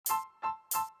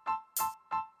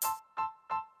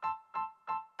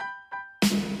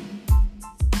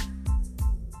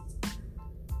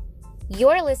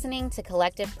You're listening to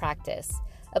Collective Practice,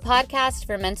 a podcast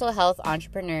for mental health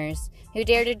entrepreneurs who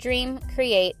dare to dream,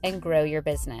 create, and grow your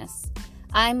business.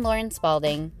 I'm Lauren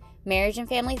Spalding, marriage and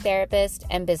family therapist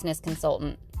and business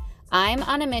consultant. I'm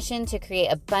on a mission to create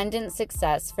abundant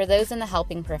success for those in the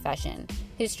helping profession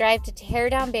who strive to tear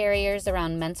down barriers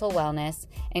around mental wellness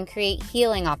and create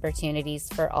healing opportunities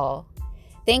for all.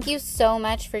 Thank you so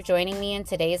much for joining me in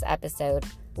today's episode.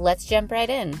 Let's jump right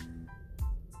in.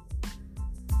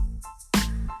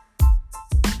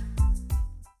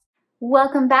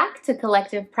 Welcome back to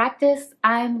Collective Practice.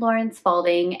 I'm Lauren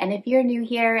Spalding, and if you're new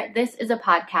here, this is a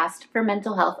podcast for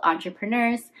mental health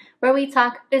entrepreneurs where we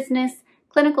talk business,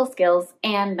 clinical skills,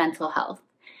 and mental health.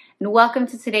 And welcome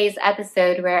to today's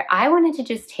episode where I wanted to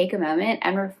just take a moment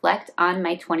and reflect on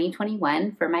my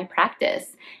 2021 for my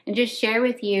practice and just share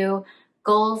with you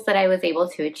goals that I was able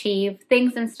to achieve,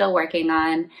 things I'm still working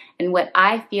on, and what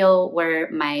I feel were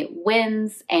my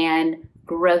wins and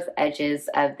growth edges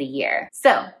of the year.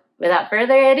 So, without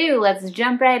further ado, let's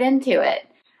jump right into it.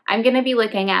 I'm going to be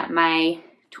looking at my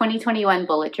 2021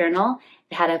 bullet journal.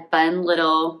 It had a fun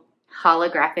little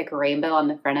holographic rainbow on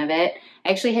the front of it. I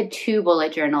actually had two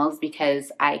bullet journals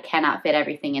because I cannot fit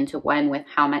everything into one with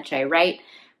how much I write.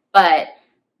 But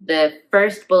the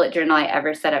first bullet journal I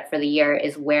ever set up for the year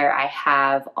is where I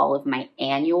have all of my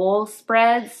annual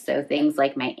spreads. So things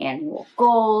like my annual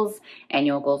goals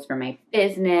for my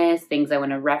business, things I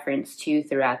want to reference to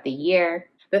throughout the year.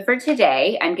 But for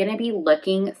today, I'm going to be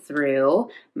looking through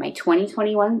my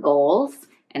 2021 goals,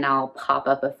 and I'll pop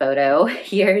up a photo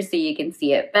here so you can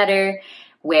see it better,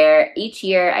 where each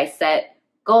year I set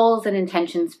goals and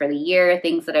intentions for the year,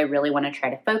 things that I really want to try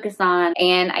to focus on.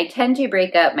 And I tend to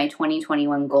break up my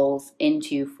 2021 goals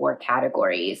into 4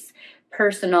 categories: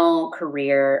 personal,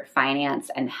 career, finance,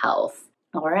 and health.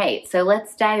 All right, so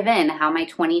let's dive in how my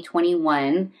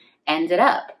 2021 ended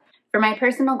up. For my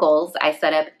personal goals, I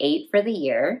set up 8 for the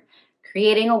year: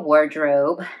 creating a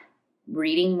wardrobe,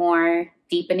 reading more,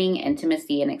 deepening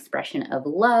intimacy and expression of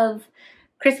love,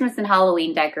 Christmas and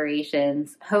Halloween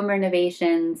decorations, home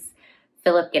renovations,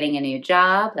 Philip getting a new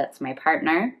job, that's my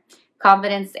partner,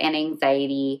 confidence and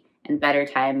anxiety, and better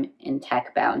time in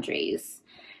tech boundaries.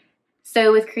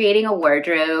 So with creating a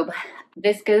wardrobe,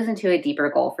 this goes into a deeper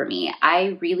goal for me.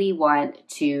 I really want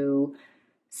to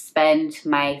spend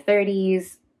my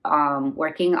 30s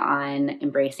working on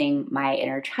embracing my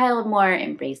inner child more,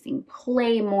 embracing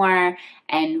play more,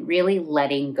 and really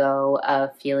letting go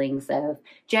of feelings of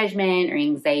judgment or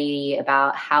anxiety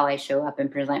about how I show up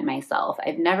and present myself.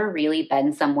 I've never really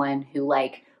been someone who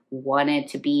wanted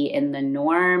to be in the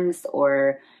norms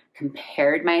or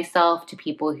compared myself to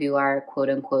people who are quote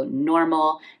unquote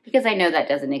normal, because I know that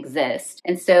doesn't exist.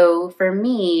 And so for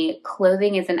me,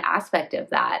 clothing is an aspect of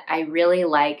that. I really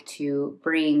like to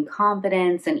bring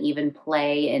confidence and even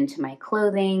play into my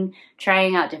clothing,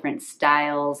 trying out different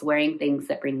styles, wearing things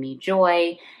that bring me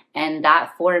joy. And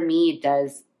that for me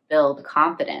does build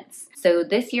confidence. So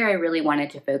this year I really wanted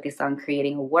to focus on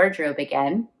creating a wardrobe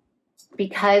again,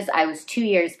 because I was 2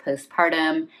 years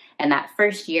postpartum, and that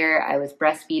first year I was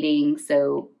breastfeeding,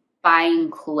 so buying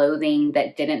clothing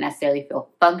that didn't necessarily feel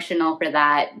functional for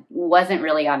that wasn't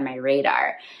really on my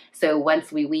radar. So once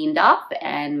we weaned off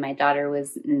and my daughter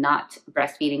was not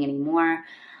breastfeeding anymore,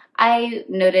 I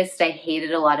noticed I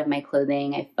hated a lot of my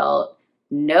clothing. I felt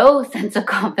no sense of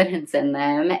confidence in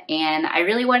them, and I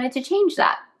really wanted to change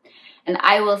that. And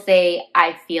I will say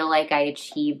I feel like I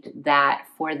achieved that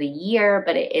for the year,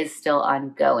 but it is still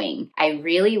ongoing. I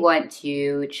really want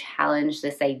to challenge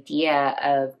this idea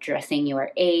of dressing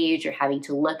your age or having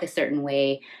to look a certain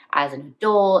way as an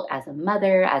adult, as a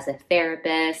mother, as a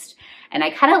therapist. And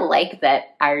I kind of like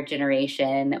that our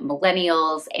generation,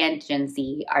 millennials and Gen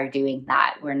Z, are doing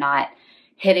that. We're not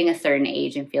hitting a certain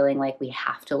age and feeling like we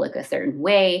have to look a certain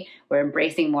way. We're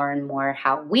embracing more and more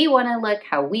how we want to look,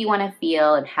 how we want to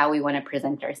feel, and how we want to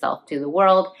present ourselves to the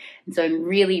world. And so I'm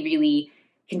really, really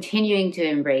continuing to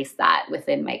embrace that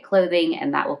within my clothing,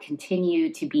 and that will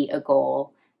continue to be a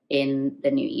goal in the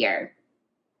new year.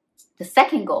 The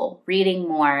second goal, reading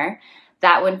more,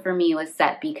 that one for me was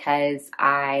set because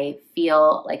I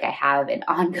feel like I have an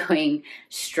ongoing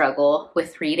struggle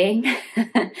with reading.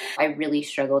 I really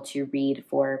struggle to read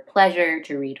for pleasure,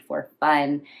 to read for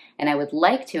fun, and I would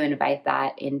like to invite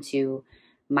that into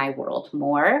my world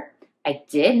more. I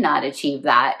did not achieve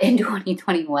that in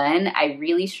 2021. I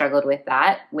really struggled with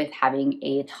that, with having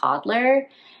a toddler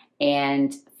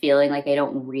and feeling like I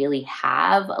don't really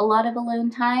have a lot of alone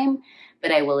time.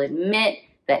 But I will admit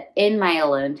that in my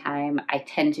alone time, I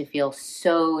tend to feel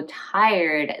so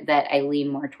tired that I lean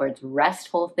more towards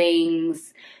restful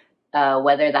things,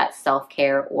 whether that's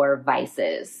self-care or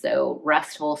vices. So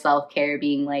restful self-care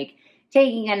being like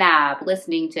taking a nap,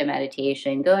 listening to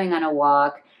meditation, going on a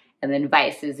walk, and then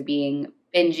vices being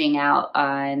binging out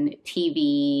on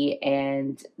TV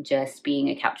and just being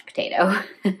a couch potato.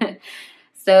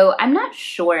 So I'm not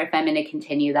sure if I'm going to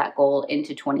continue that goal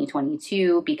into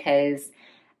 2022 because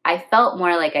I felt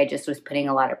more like I just was putting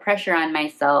a lot of pressure on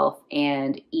myself,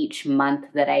 and each month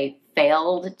that I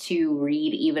failed to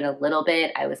read even a little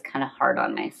bit, I was kind of hard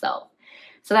on myself.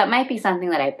 So that might be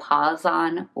something that I pause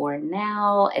on for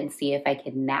now and see if I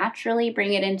can naturally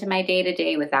bring it into my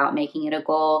day-to-day without making it a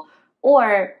goal,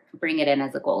 or bring it in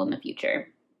as a goal in the future.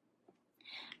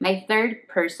 My third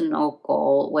personal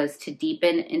goal was to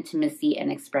deepen intimacy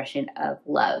and expression of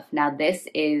love. Now, this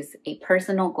is a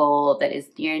personal goal that is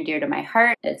near and dear to my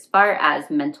heart as far as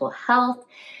mental health,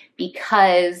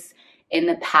 because in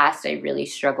the past, I really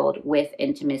struggled with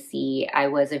intimacy. I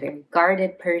was a very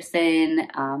guarded person,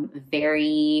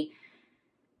 very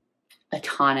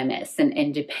autonomous and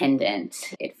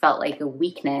independent. It felt like a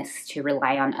weakness to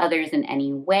rely on others in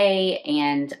any way,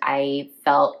 and I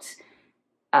felt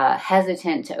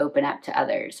hesitant to open up to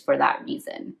others for that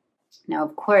reason. Now,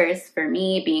 of course, for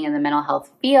me, being in the mental health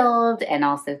field and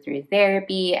also through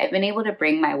therapy, I've been able to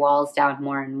bring my walls down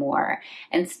more and more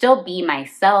and still be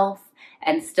myself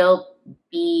and still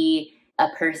be a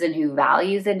person who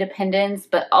values independence,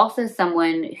 but also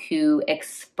someone who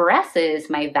expresses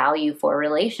my value for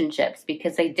relationships,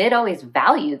 because I did always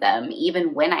value them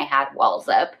even when I had walls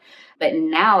up. But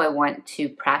now I want to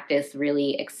practice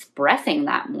really expressing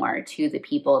that more to the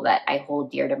people that I hold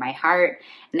dear to my heart.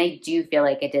 And I do feel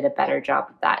like I did a better job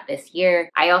of that this year.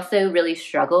 I also really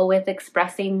struggle with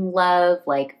expressing love,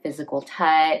 like physical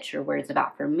touch or words of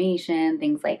affirmation,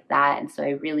 things like that. And so I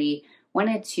really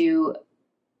wanted to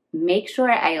make sure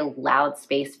I allowed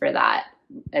space for that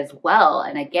as well.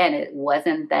 And again, it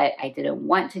wasn't that I didn't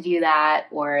want to do that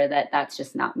or that that's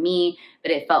just not me,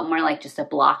 but it felt more like just a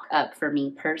block up for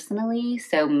me personally.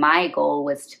 So my goal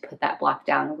was to put that block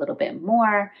down a little bit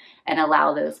more and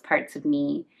allow those parts of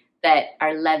me that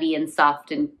are lovey and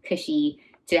soft and cushy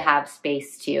to have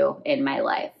space too in my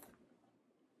life.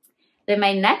 Then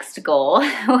my next goal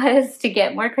was to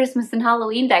get more Christmas and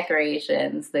Halloween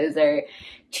decorations. Those are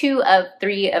 2 of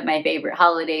 3 of my favorite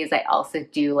holidays. I also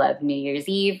do love New Year's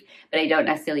Eve, but I don't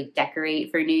necessarily decorate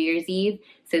for New Year's Eve.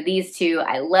 So these 2,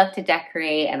 I love to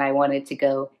decorate, and I wanted to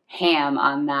go ham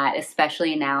on that,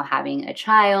 especially now having a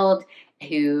child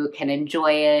who can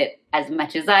enjoy it as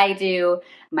much as I do.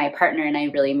 My partner and I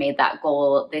really made that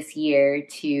goal this year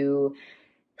to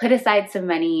put aside some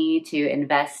money to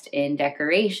invest in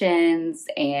decorations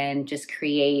and just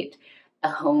create a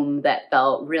home that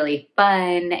felt really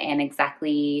fun and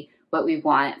exactly what we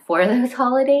want for those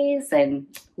holidays. And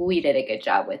we did a good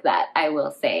job with that, I will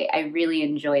say. I really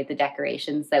enjoyed the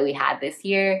decorations that we had this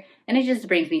year, and it just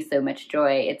brings me so much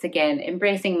joy. It's, again,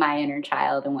 embracing my inner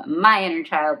child and what my inner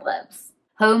child loves.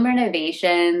 Home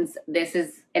renovations, this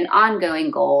is an ongoing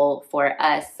goal for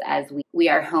us as we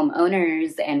are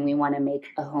homeowners, and we want to make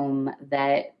a home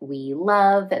that we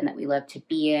love and that we love to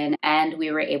be in. And we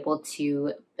were able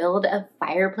to build a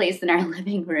fireplace in our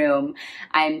living room.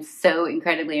 I'm so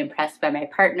incredibly impressed by my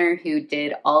partner, who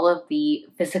did all of the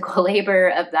physical labor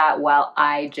of that while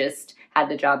I just had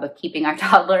the job of keeping our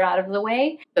toddler out of the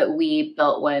way. But we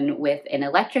built one with an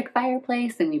electric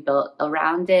fireplace, and we built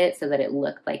around it so that it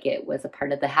looked like it was a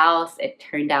part of the house. It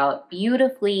turned out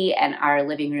beautifully, and our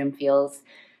living room feels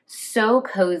so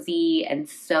cozy and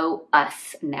so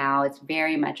us now. It's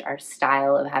very much our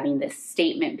style of having this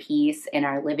statement piece in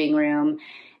our living room,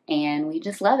 and we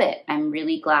just love it. I'm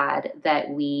really glad that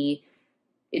we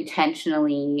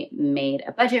intentionally made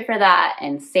a budget for that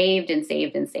and saved and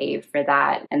saved and saved for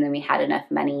that. And then we had enough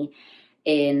money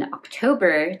in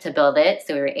October to build it,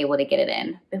 so we were able to get it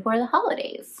in before the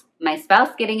holidays. My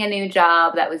spouse getting a new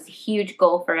job, that was a huge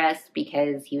goal for us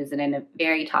because he was in a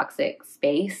very toxic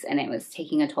space and it was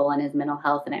taking a toll on his mental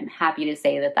health. And I'm happy to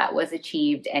say that that was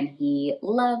achieved, and he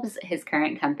loves his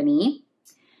current company.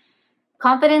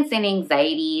 Confidence and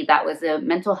anxiety, that was a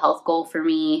mental health goal for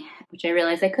me, which I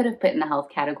realized I could have put in the health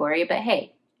category, but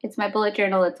hey, it's my bullet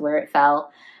journal, it's where it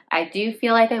fell. I do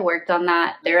feel like I worked on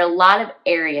that. There are a lot of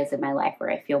areas in my life where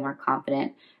I feel more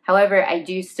confident. However, I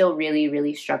do still really,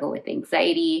 really struggle with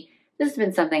anxiety. This has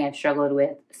been something I've struggled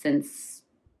with since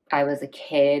I was a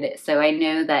kid, so I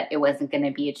know that it wasn't going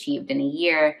to be achieved in a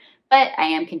year, but I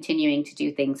am continuing to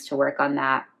do things to work on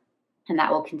that, and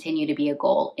that will continue to be a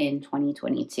goal in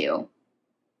 2022.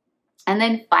 And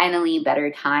then finally, better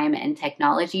time and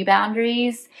technology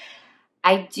boundaries.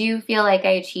 I do feel like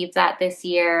I achieved that this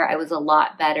year. I was a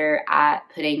lot better at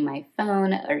putting my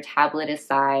phone or tablet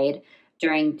aside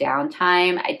during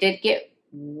downtime. I did get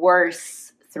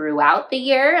worse throughout the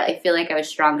year. I feel like I was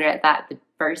stronger at that the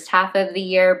first half of the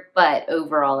year, but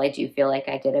overall, I do feel like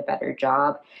I did a better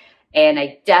job. And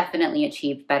I definitely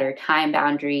achieved better time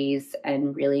boundaries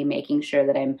and really making sure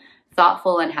that I'm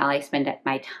thoughtful in how I spend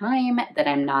my time, that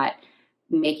I'm not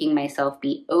making myself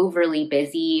be overly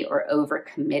busy or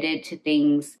overcommitted to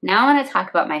things. Now I want to talk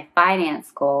about my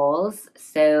finance goals.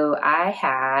 So I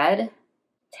had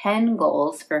 10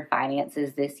 goals for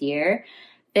finances this year.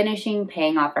 Finishing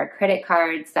paying off our credit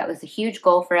cards. That was a huge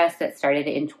goal for us that started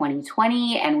in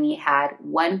 2020, and we had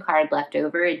one card left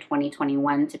over in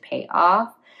 2021 to pay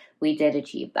off. We did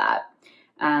achieve that.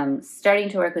 Starting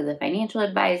to work with a financial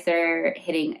advisor,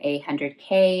 hitting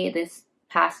 100K this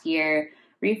past year,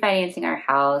 refinancing our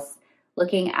house,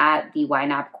 looking at the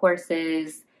YNAB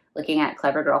courses, looking at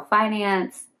Clever Girl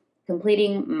Finance,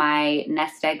 completing my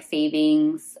nest egg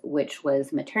savings, which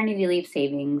was maternity leave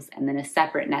savings, and then a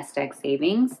separate nest egg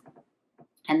savings,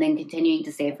 and then continuing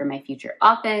to save for my future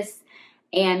office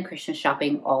and Christmas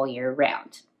shopping all year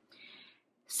round.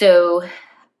 So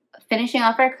finishing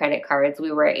off our credit cards,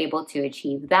 we were able to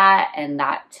achieve that, and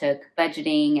that took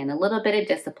budgeting and a little bit of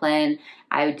discipline.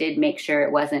 I did make sure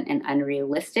it wasn't an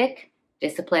unrealistic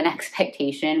discipline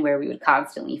expectation where we would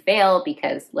constantly fail,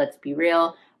 because let's be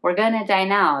real, we're going to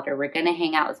dine out or we're going to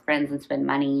hang out with friends and spend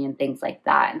money and things like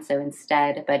that. And so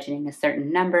instead, budgeting a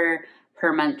certain number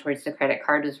per month towards the credit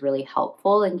card was really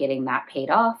helpful in getting that paid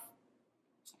off.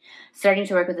 Starting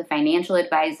to work with a financial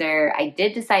advisor. I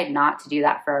did decide not to do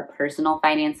that for our personal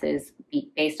finances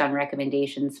based on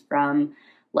recommendations from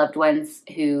loved ones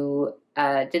who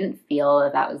didn't feel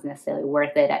that was necessarily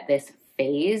worth it at this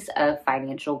phase of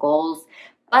financial goals.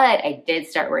 But I did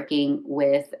start working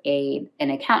with an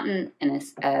accountant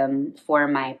for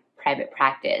my private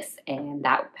practice, and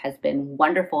that has been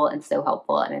wonderful and so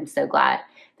helpful, and I'm so glad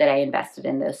that I invested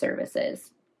in those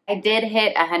services. I did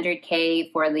hit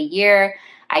 100K for the year.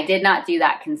 I did not do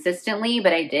that consistently,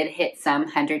 but I did hit some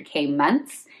 100K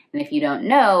months. And if you don't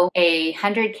know, a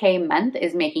 100K month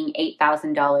is making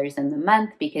 $8,000 in the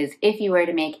month, because if you were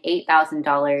to make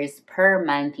 $8,000 per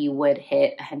month, you would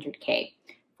hit 100K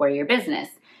for your business.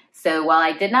 So while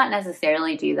I did not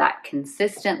necessarily do that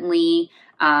consistently,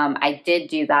 I did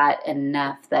do that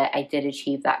enough that I did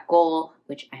achieve that goal,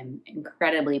 which I'm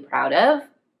incredibly proud of.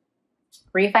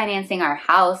 Refinancing our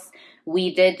house,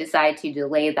 we did decide to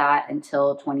delay that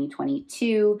until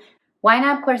 2022.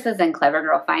 YNAB courses and Clever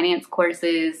Girl Finance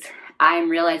courses, I'm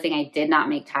realizing I did not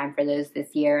make time for those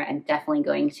this year. I'm definitely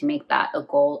going to make that a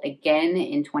goal again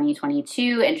in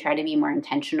 2022 and try to be more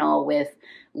intentional with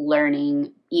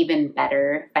learning even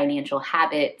better financial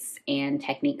habits and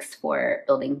techniques for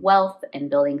building wealth and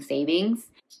building savings.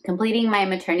 Completing my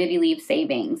maternity leave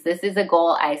savings. This is a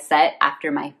goal I set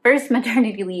after my first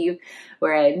maternity leave,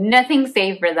 where I had nothing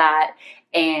saved for that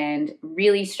and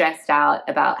really stressed out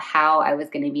about how I was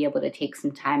going to be able to take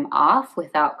some time off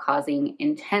without causing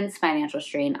intense financial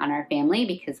strain on our family,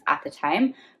 because at the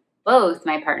time, both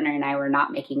my partner and I were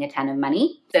not making a ton of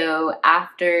money. So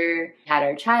after I had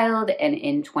our child, and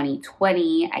in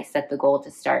 2020, I set the goal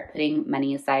to start putting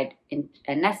money aside in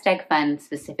a nest egg fund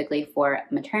specifically for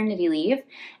maternity leave.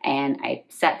 And I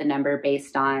set the number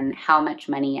based on how much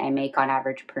money I make on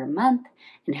average per month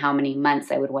and how many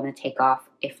months I would want to take off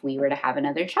if we were to have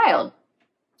another child.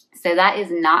 So that is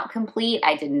not complete.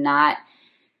 I did not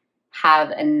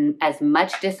have as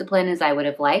much discipline as I would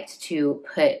have liked to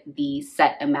put the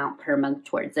set amount per month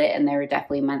towards it. And there were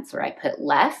definitely months where I put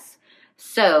less.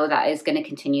 So that is going to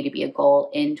continue to be a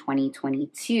goal in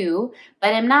 2022,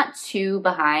 but I'm not too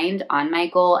behind on my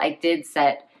goal. I did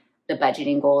set the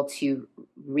budgeting goal to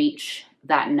reach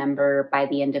that number by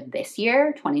the end of this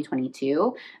year,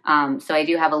 2022. So I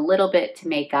do have a little bit to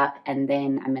make up, and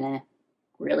then I'm going to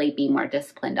really be more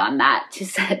disciplined on that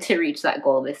to reach that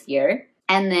goal this year.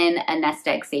 And then a nest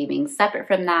egg savings separate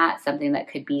from that, something that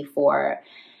could be for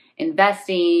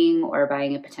investing or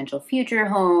buying a potential future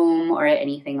home or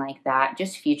anything like that,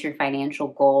 just future financial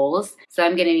goals. So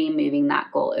I'm going to be moving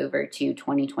that goal over to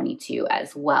 2022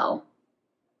 as well.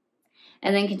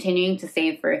 And then continuing to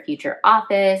save for a future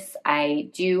office.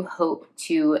 I do hope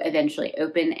to eventually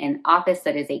open an office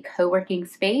that is a co-working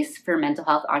space for mental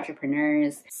health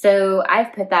entrepreneurs. So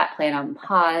I've put that plan on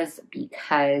pause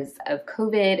because of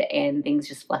COVID and things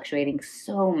just fluctuating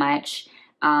so much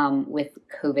with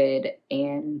COVID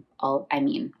and all. I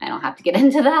mean, I don't have to get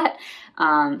into that.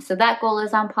 So that goal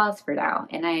is on pause for now,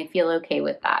 and I feel okay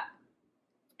with that.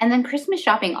 And then Christmas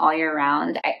shopping all year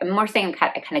round, I'm more saying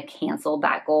I kind of canceled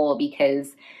that goal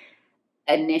because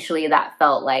initially that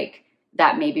felt like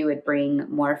that maybe would bring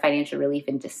more financial relief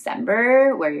in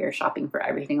December, where you're shopping for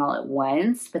everything all at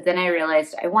once. But then I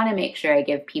realized I want to make sure I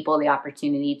give people the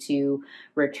opportunity to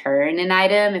return an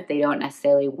item if they don't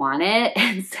necessarily want it.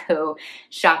 And so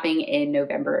shopping in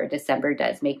November or December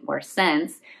does make more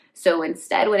sense. So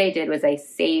instead, what I did was I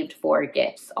saved for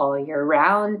gifts all year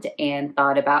round and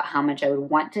thought about how much I would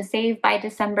want to save by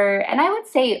December. And I would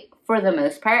say for the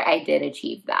most part, I did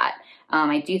achieve that.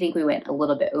 I do think we went a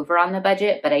little bit over on the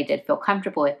budget, but I did feel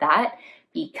comfortable with that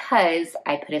because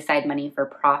I put aside money for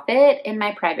profit in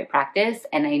my private practice,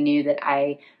 and I knew that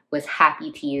I was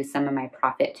happy to use some of my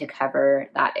profit to cover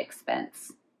that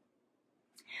expense.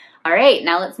 All right,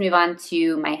 now let's move on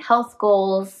to my health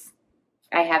goals.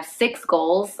 I have 6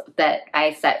 goals that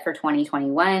I set for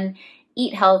 2021.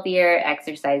 Eat healthier,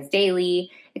 exercise daily,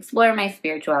 explore my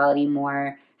spirituality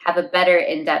more, have a better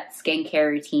in-depth skincare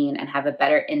routine, and have a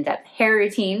better in-depth hair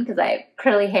routine because I have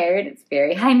curly hair and it's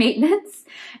very high maintenance,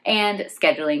 and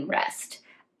scheduling rest.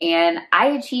 And I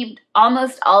achieved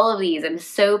almost all of these. I'm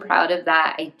so proud of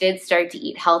that. I did start to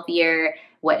eat healthier.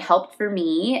 What helped for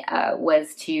me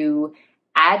was to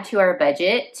add to our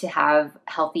budget to have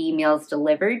healthy meals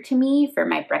delivered to me for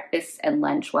my breakfast and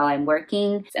lunch while I'm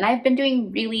working. And I've been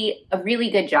doing a really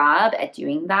good job at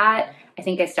doing that. I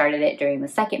think I started it during the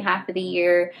second half of the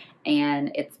year,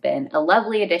 and it's been a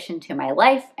lovely addition to my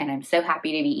life, and I'm so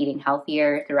happy to be eating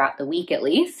healthier throughout the week at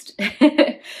least.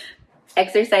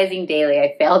 Exercising daily,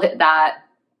 I failed at that.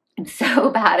 I'm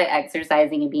so bad at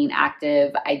exercising and being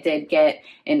active. I did get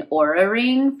an Oura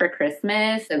ring for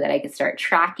Christmas so that I could start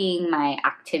tracking my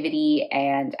activity,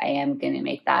 and I am going to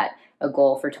make that a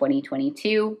goal for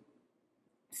 2022.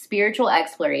 Spiritual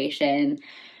exploration.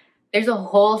 There's a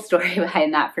whole story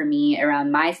behind that for me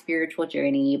around my spiritual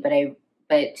journey,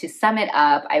 but to sum it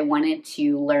up, I wanted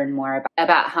to learn more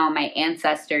about how my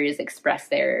ancestors expressed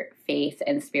their faith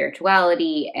and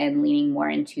spirituality, and leaning more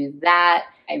into that.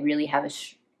 I really have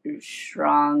a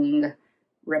strong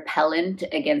repellent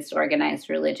against organized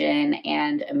religion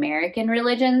and American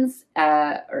religions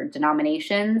or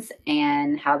denominations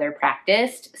and how they're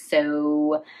practiced.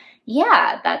 So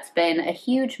yeah, that's been a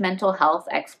huge mental health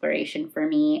exploration for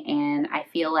me, and I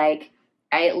feel like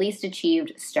I at least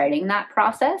achieved starting that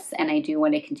process, and I do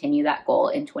want to continue that goal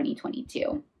in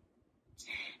 2022.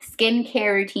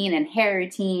 Skincare routine and hair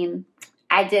routine,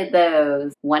 I did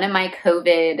those. One of my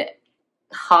COVID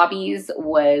hobbies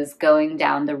was going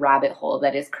down the rabbit hole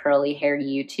that is curly hair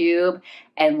YouTube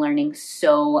and learning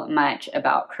so much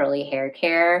about curly hair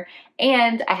care.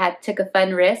 And I took a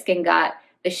fun risk and got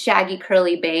the shaggy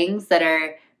curly bangs that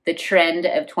are the trend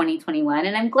of 2021,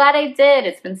 and I'm glad I did.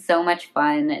 It's been so much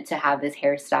fun to have this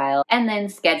hairstyle. And then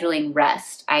scheduling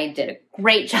rest. I did a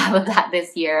great job of that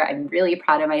this year. I'm really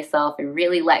proud of myself. I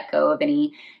really let go of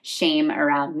any shame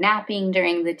around napping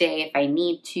during the day if I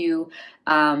need to.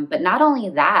 But not only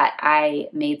that, I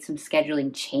made some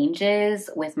scheduling changes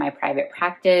with my private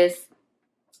practice.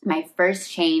 My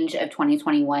first change of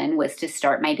 2021 was to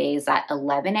start my days at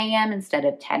 11 a.m. instead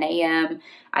of 10 a.m.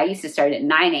 I used to start at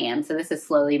 9 a.m., so this has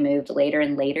slowly moved later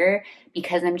and later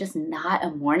because I'm just not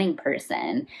a morning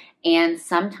person. And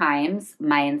sometimes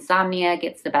my insomnia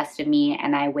gets the best of me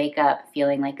and I wake up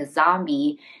feeling like a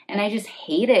zombie, and I just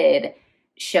hated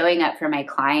showing up for my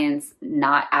clients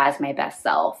not as my best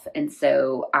self. And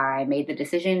so I made the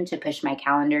decision to push my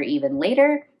calendar even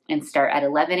later and start at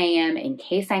 11 a.m. in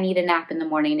case I need a nap in the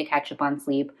morning to catch up on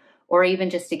sleep, or even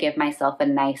just to give myself a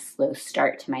nice slow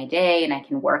start to my day and I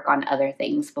can work on other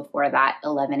things before that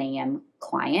 11 a.m.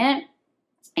 client.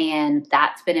 And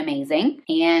that's been amazing.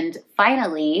 And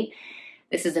finally,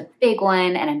 this is a big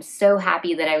one, and I'm so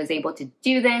happy that I was able to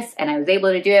do this, and I was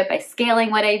able to do it by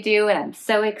scaling what I do, and I'm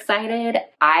so excited.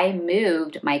 I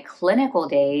moved my clinical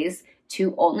days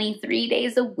to only 3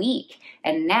 days a week.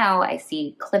 And now I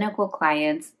see clinical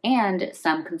clients and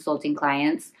some consulting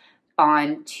clients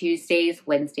on Tuesdays,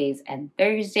 Wednesdays, and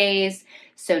Thursdays.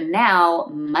 So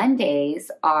now Mondays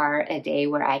are a day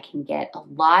where I can get a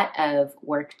lot of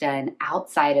work done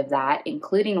outside of that,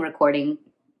 including recording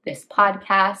this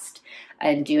podcast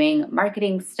and doing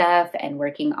marketing stuff and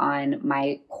working on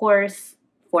my course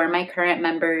for my current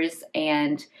members.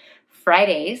 And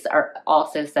Fridays are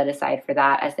also set aside for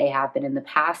that, as they have been in the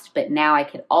past, but now I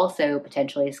could also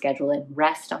potentially schedule in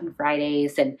rest on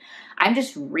Fridays. And I'm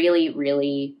just really,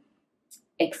 really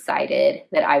excited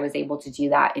that I was able to do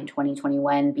that in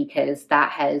 2021, because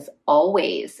that has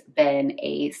always been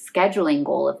a scheduling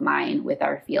goal of mine with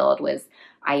our field. Was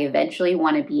I eventually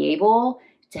want to be able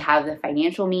to have the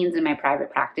financial means in my private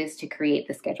practice to create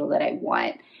the schedule that I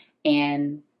want.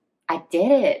 And I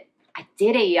did it. I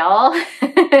did it, y'all.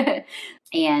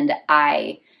 And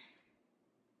I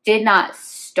did not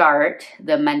start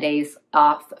the Mondays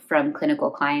off from clinical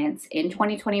clients in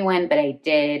 2021, but I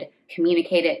did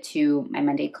communicate it to my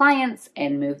Monday clients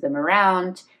and move them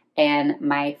around. And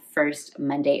my first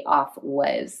Monday off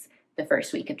was the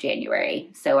first week of January.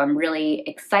 So I'm really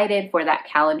excited for that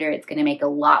calendar. It's going to make a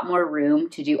lot more room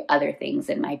to do other things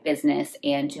in my business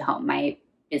and to help my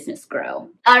business grow.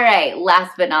 All right,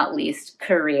 last but not least,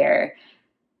 career.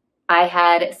 I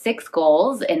had 6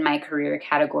 goals in my career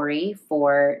category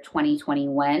for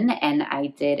 2021, and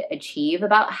I did achieve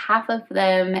about half of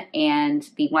them, and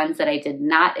the ones that I did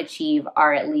not achieve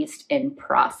are at least in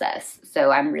process.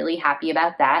 So I'm really happy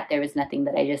about that. There was nothing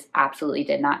that I just absolutely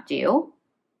did not do.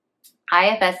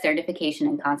 IFS certification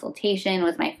and consultation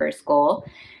was my first goal,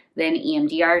 then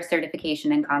EMDR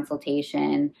certification and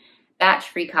consultation, batch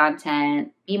free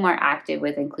content, be more active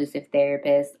with inclusive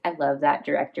therapists. I love that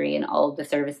directory and all of the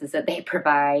services that they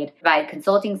provide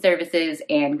consulting services,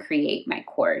 and create my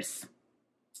course.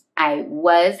 I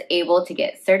was able to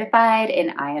get certified in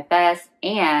IFS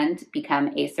and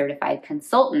become a certified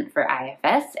consultant for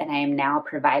IFS, and I am now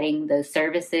providing those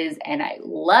services, and I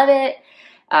love it.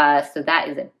 So that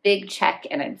is a big check,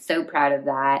 and I'm so proud of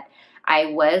that. I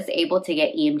was able to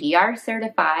get EMDR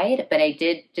certified, but I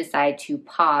did decide to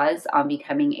pause on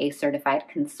becoming a certified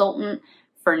consultant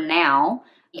for now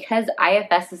because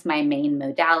IFS is my main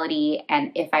modality,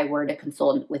 and if I were to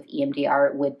consult with EMDR,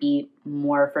 it would be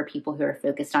more for people who are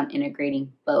focused on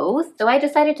integrating both. So I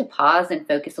decided to pause and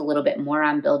focus a little bit more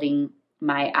on building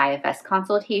my IFS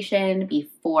consultation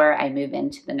before I move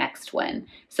into the next one.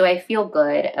 So I feel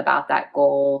good about that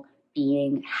goal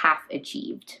being half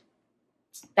achieved.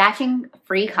 Batching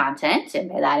free content, and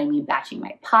by that I mean batching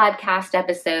my podcast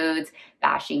episodes,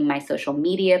 batching my social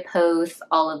media posts,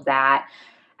 all of that.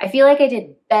 I feel like I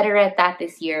did better at that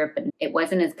this year, but it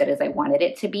wasn't as good as I wanted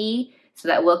it to be. So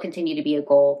that will continue to be a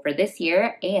goal for this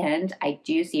year. And I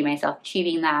do see myself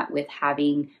achieving that with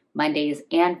having Mondays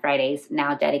and Fridays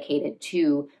now dedicated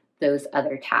to those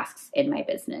other tasks in my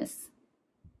business.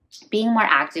 Being more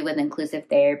active with inclusive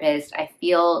therapists, I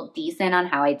feel decent on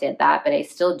how I did that, but I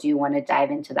still do want to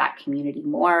dive into that community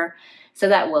more. So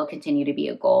that will continue to be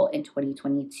a goal in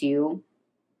 2022.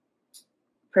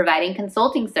 Providing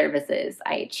consulting services,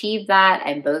 I achieved that.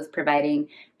 I'm both providing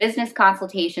business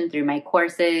consultation through my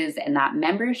courses and that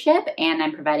membership, and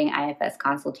I'm providing IFS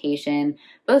consultation,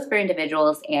 both for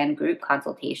individuals and group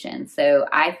consultation. So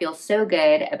I feel so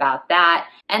good about that.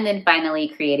 And then finally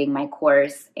creating my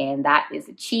course, and that is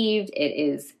achieved. It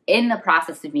is in the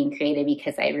process of being created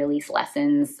because I release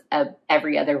lessons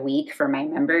every other week for my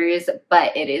members,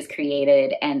 but it is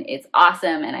created and it's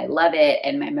awesome and I love it,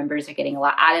 and my members are getting a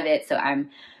lot out of it. So I'm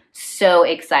so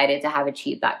excited to have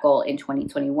achieved that goal in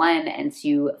 2021 and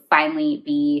to finally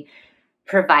be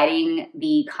providing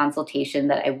the consultation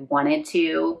that I wanted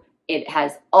to. It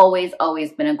has always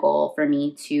been a goal for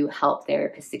me to help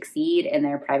therapists succeed in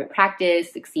their private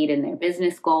practice, succeed in their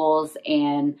business goals,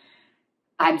 and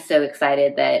I'm so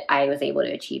excited that I was able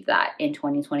to achieve that in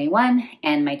 2021.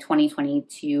 And my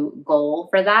 2022 goal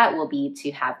for that will be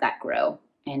to have that grow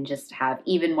and just have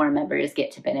even more members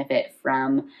get to benefit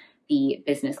from the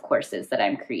business courses that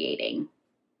I'm creating.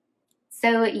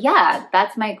 So yeah,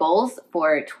 that's my goals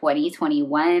for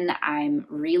 2021. I'm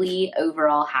really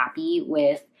overall happy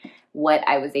with what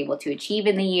I was able to achieve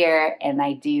in the year, and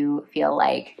I do feel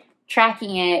like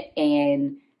tracking it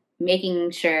and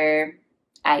making sure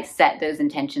I set those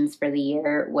intentions for the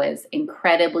year was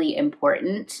incredibly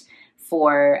important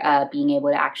for being able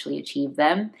to actually achieve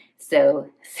them. So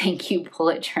thank you,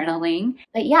 bullet journaling.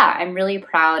 But yeah, I'm really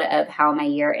proud of how my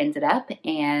year ended up,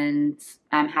 and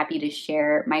I'm happy to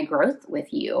share my growth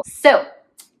with you. So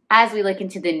as we look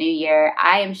into the new year,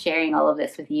 I am sharing all of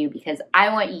this with you because I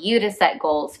want you to set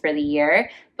goals for the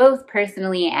year, both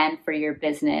personally and for your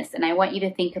business. And I want you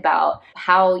to think about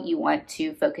how you want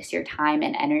to focus your time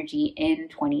and energy in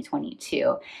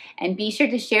 2022. And be sure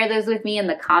to share those with me in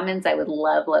the comments. I would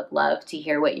love to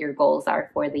hear what your goals are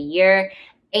for the year.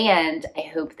 And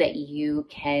I hope that you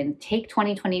can take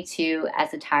 2022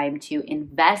 as a time to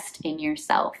invest in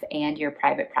yourself and your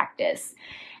private practice.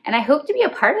 And I hope to be a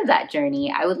part of that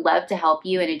journey. I would love to help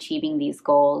you in achieving these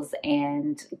goals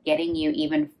and getting you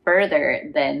even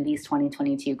further than these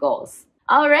 2022 goals.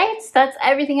 All right, so that's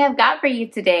everything I've got for you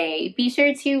today. Be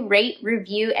sure to rate,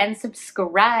 review, and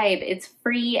subscribe. It's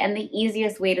free and the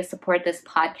easiest way to support this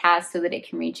podcast so that it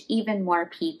can reach even more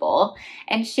people.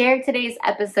 And share today's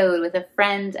episode with a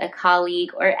friend, a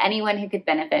colleague, or anyone who could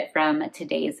benefit from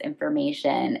today's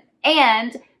information.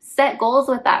 and set goals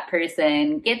with that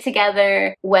person. Get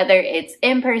together, whether it's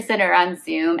in person or on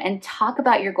Zoom, and talk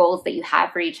about your goals that you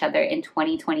have for each other in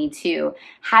 2022.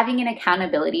 Having an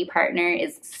accountability partner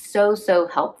is so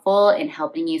helpful in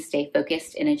helping you stay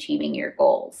focused in achieving your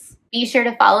goals. Be sure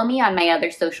to follow me on my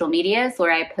other social medias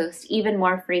where I post even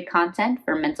more free content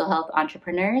for mental health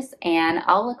entrepreneurs, and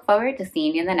I'll look forward to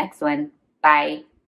seeing you in the next one. Bye.